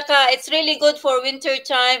 Babs Daka, it's really good for winter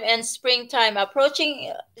time and springtime.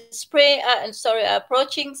 Approaching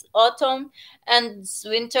approaching autumn and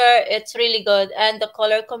winter, it's really good. And the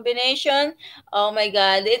color combination, oh my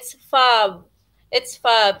God, it's fab. It's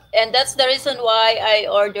fab. And that's the reason why I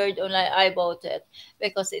ordered online. I bought it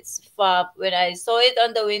because it's fab. When I saw it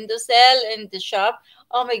on the window sill in the shop,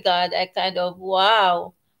 oh my God, I kind of,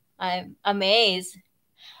 wow, I'm amazed.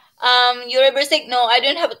 You ever think, no, I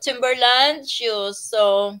don't have Timberland shoes.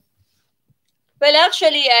 So, well,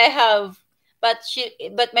 actually, I have, but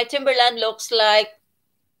my Timberland looks like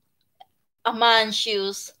a man's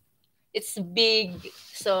shoes. It's big,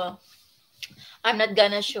 so I'm not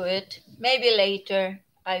gonna show it. Maybe later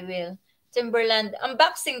I will. Timberland,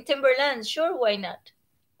 unboxing Timberland. Sure, why not?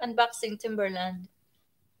 Unboxing Timberland.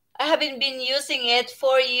 I haven't been using it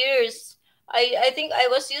for years. I think I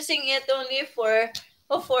was using it only for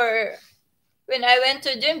when I went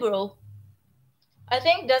to Edinburgh. I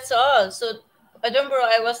think that's all. So Edinburgh,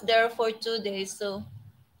 I was there for 2 days. So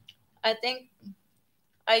I think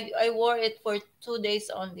I wore it for 2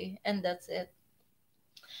 days only, and that's it.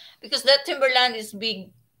 Because that Timberland is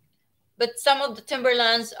big, but some of the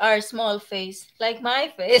Timberlands are small face, like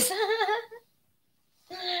my face.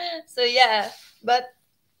 So yeah, but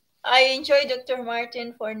I enjoy Dr.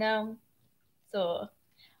 Martin for now. So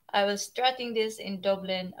I was strutting this in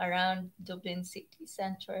Dublin, around Dublin city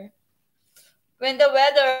center. When the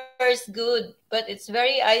weather is good, but it's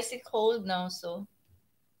very icy cold now, so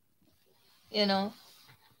you know.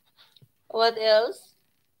 What else?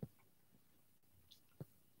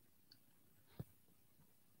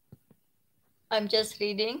 I'm just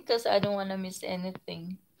reading because I don't want to miss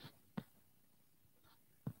anything.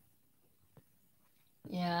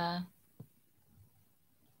 Yeah.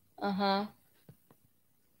 Uh-huh.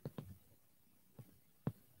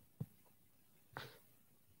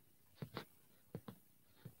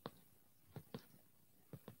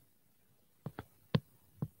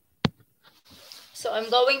 So I'm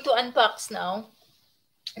going to unbox now.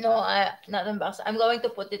 No, I not unbox. I'm going to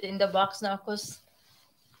put it in the box now because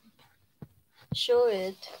show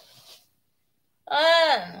it.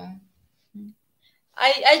 Ah,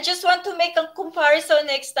 I just want to make a comparison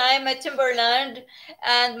next time. My Timberland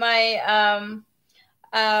and my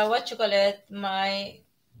what you call it, my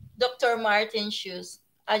Dr. Martin shoes.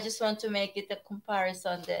 I just want to make it a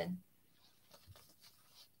comparison then.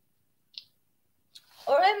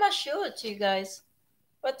 Or I must show it to you guys.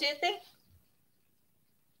 What do you think?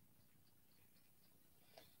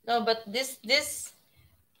 No, but this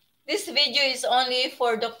video is only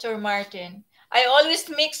for Dr. Martin. I always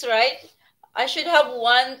mix, right? I should have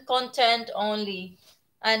one content only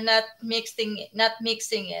and not mixing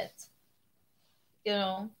it, you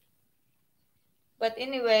know. But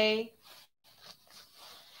anyway,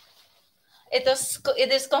 it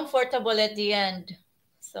is comfortable at the end.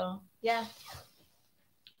 So, yeah.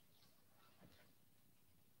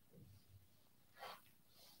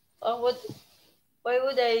 What? Why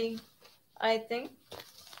would I? I think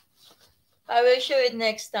I will show it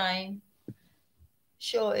next time.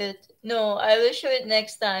 Show it. No, I will show it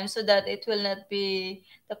next time so that it will not be,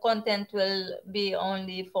 the content will be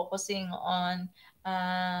only focusing on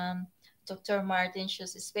um, Dr. Martin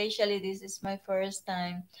Shoes. Especially this is my first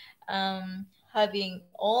time having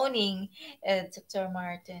owning Dr.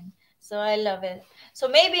 Martin. So I love it. So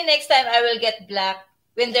maybe next time I will get black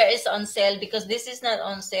when there is on sale, because this is not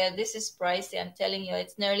on sale. This is pricey. I'm telling you,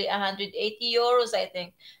 it's nearly 180 euros, I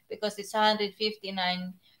think, because it's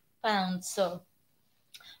 159 pounds. So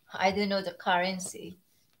I don't know the currency.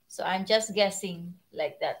 So I'm just guessing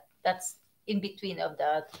like that. That's in between of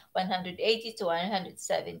that 180 to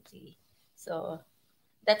 170. So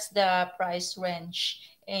that's the price range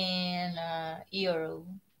in euro.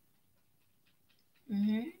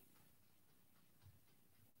 Hmm.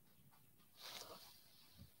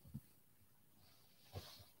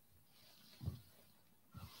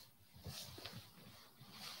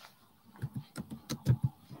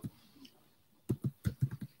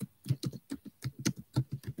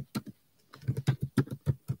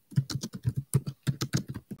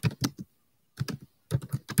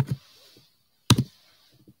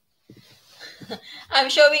 I'm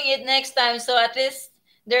showing it next time, so at least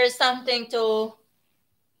there's something to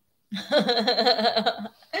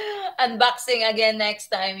unboxing again next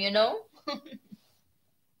time, you know?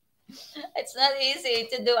 It's not easy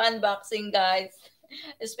to do unboxing, guys,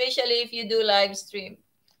 especially if you do live stream.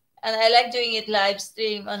 And I like doing it live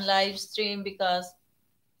stream because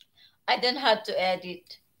I don't have to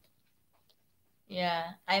edit.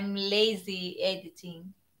 Yeah, I'm lazy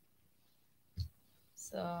editing.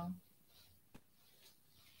 So,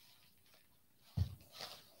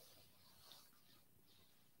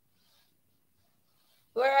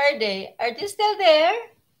 where are they? Are they still there?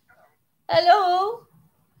 Hello?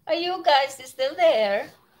 Are you guys still there?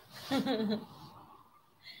 Few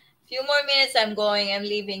more minutes, I'm going. I'm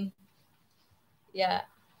leaving. Yeah.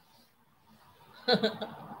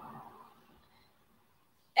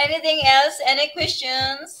 Anything else? Any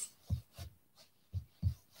questions?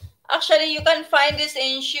 Actually, you can find this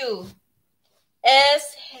in shoe.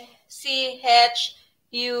 SCHUH.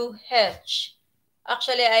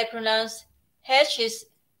 Actually, I pronounce H is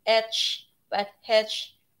H, but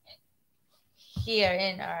H here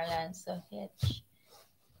in Ireland. So H.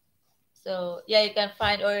 So yeah, you can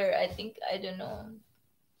find, or I think, I don't know.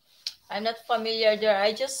 I'm not familiar there.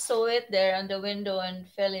 I just saw it there on the window and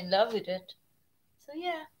fell in love with it. So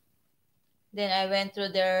yeah. Then I went through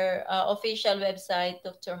their official website,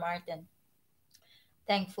 Dr. Martin.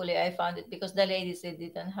 Thankfully, I found it because the lady said they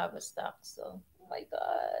didn't have a stock. So, oh my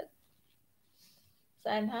God. So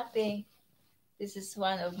I'm happy. This is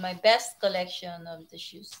one of my best collection of the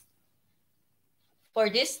shoes. For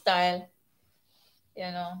this style,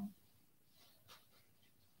 you know.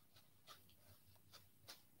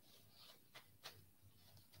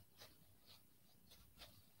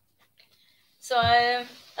 So I'm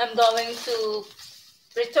going to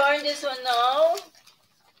return this one now.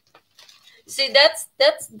 See, that's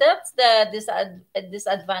the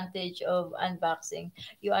disadvantage of unboxing.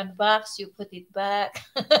 You unbox, you put it back.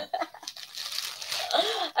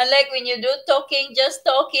 Unlike when you do talking,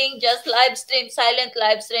 just live stream, silent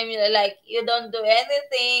live stream, you're like you don't do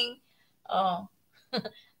anything. Oh,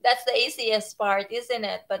 that's the easiest part, isn't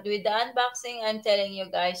it? But with the unboxing, I'm telling you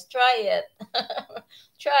guys, try it.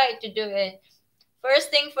 Try to do it.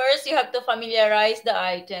 First thing first, you have to familiarize the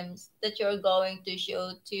items that you're going to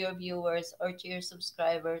show to your viewers or to your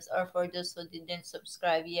subscribers, or for those who didn't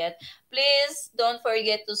subscribe yet. Please don't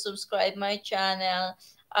forget to subscribe my channel.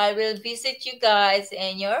 I will visit you guys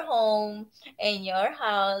in your home, in your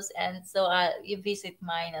house, and so you visit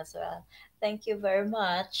mine as well. Thank you very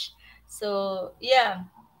much. So yeah,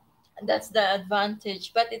 that's the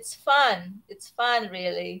advantage, but it's fun. It's fun,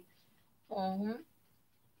 really. Mhm.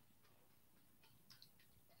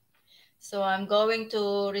 So I'm going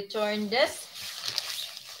to return this.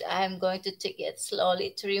 I'm going to take it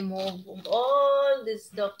slowly to remove all this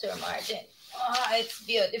Dr. Martin. Ah, it's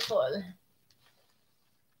beautiful.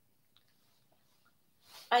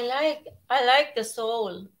 I like the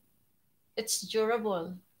sole. It's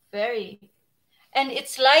durable, very. And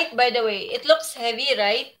it's light, by the way. It looks heavy,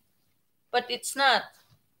 right? But it's not.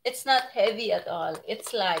 It's not heavy at all.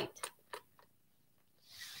 It's light.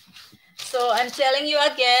 So I'm telling you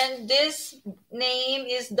again, this name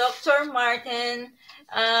is Dr. Martin.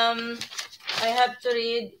 I have to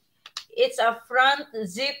read. It's a front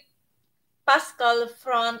zip, Pascal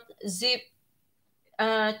front zip,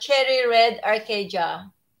 cherry red Arcadia.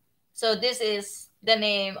 So this is the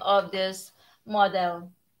name of this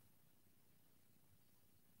model.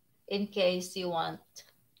 in case you want,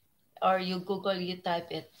 or you Google, you type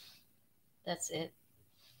it. That's it.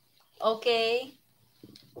 Okay.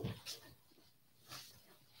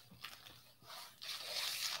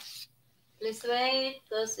 Please wait,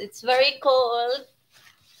 because it's very cold.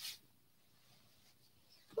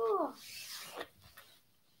 Oh.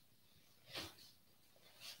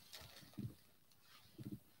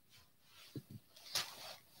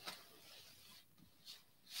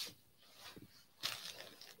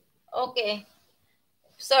 Okay.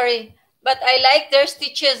 Sorry, but I like their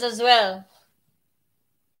stitches as well.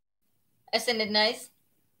 Isn't it nice?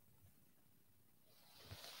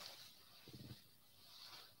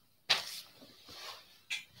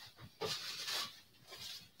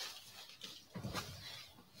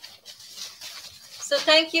 So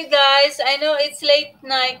thank you guys. I know it's late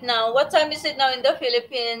night now. What time is it now in the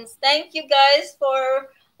Philippines? Thank you guys for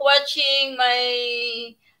watching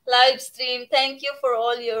my live stream. Thank you for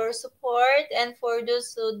all your support, and for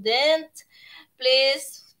those who didn't,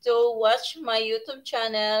 please to watch my YouTube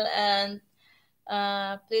channel, and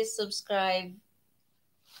please subscribe.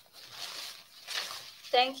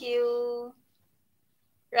 Thank you.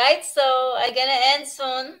 Right, so I'm gonna end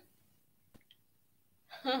soon.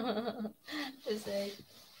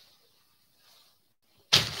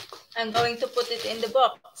 I'm going to put it in the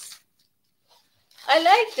box. I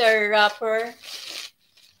like the wrapper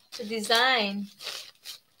to design.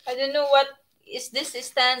 I don't know what is this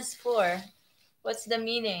stands for. What's the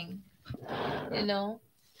meaning? You know?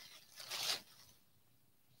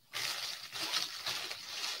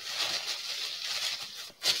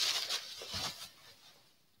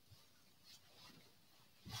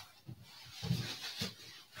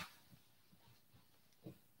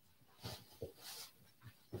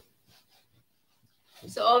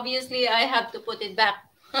 So obviously I have to put it back.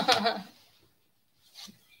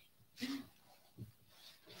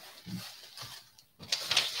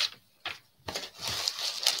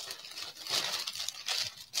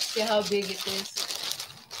 See how big it is.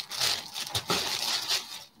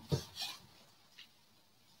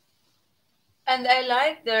 And I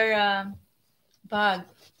like their bag.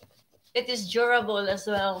 It is durable as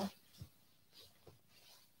well.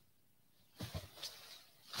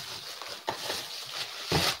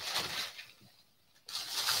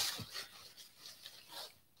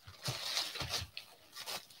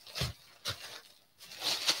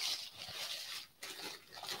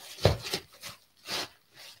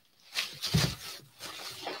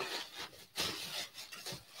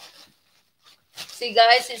 See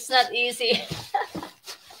guys, it's not easy.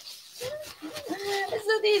 It's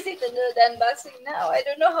not easy to do the unboxing now. I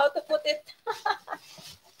don't know how to put it.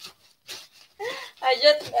 I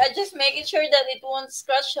just making sure that it won't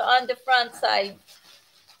scratch on the front side.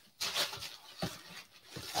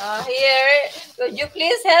 Here, could you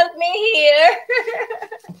please help me here?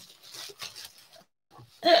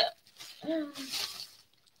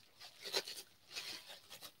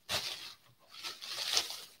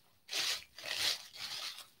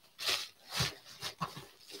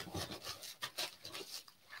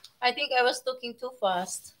 I think I was talking too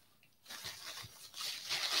fast.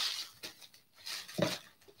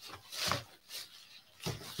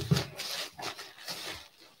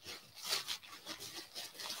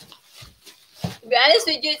 To be honest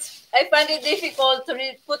with you, I find it difficult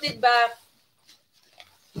to put it back.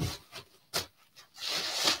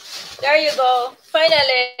 There you go.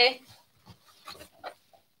 Finally.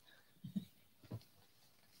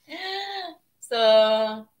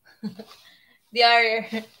 So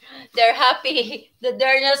they're happy that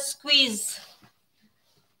they're not squeezed.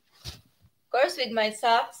 Of course, with my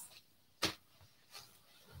socks.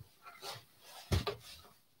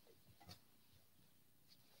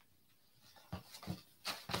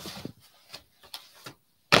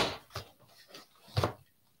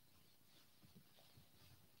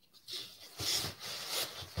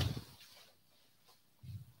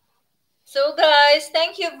 So guys,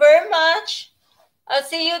 thank you very much. I'll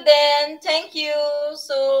see you then. Thank you.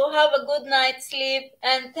 So have a good night's sleep.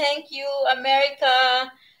 And thank you, America.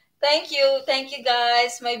 Thank you. Thank you,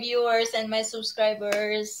 guys, my viewers and my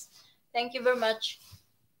subscribers. Thank you very much.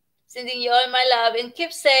 Sending you all my love and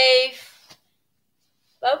keep safe.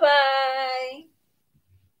 Bye-bye.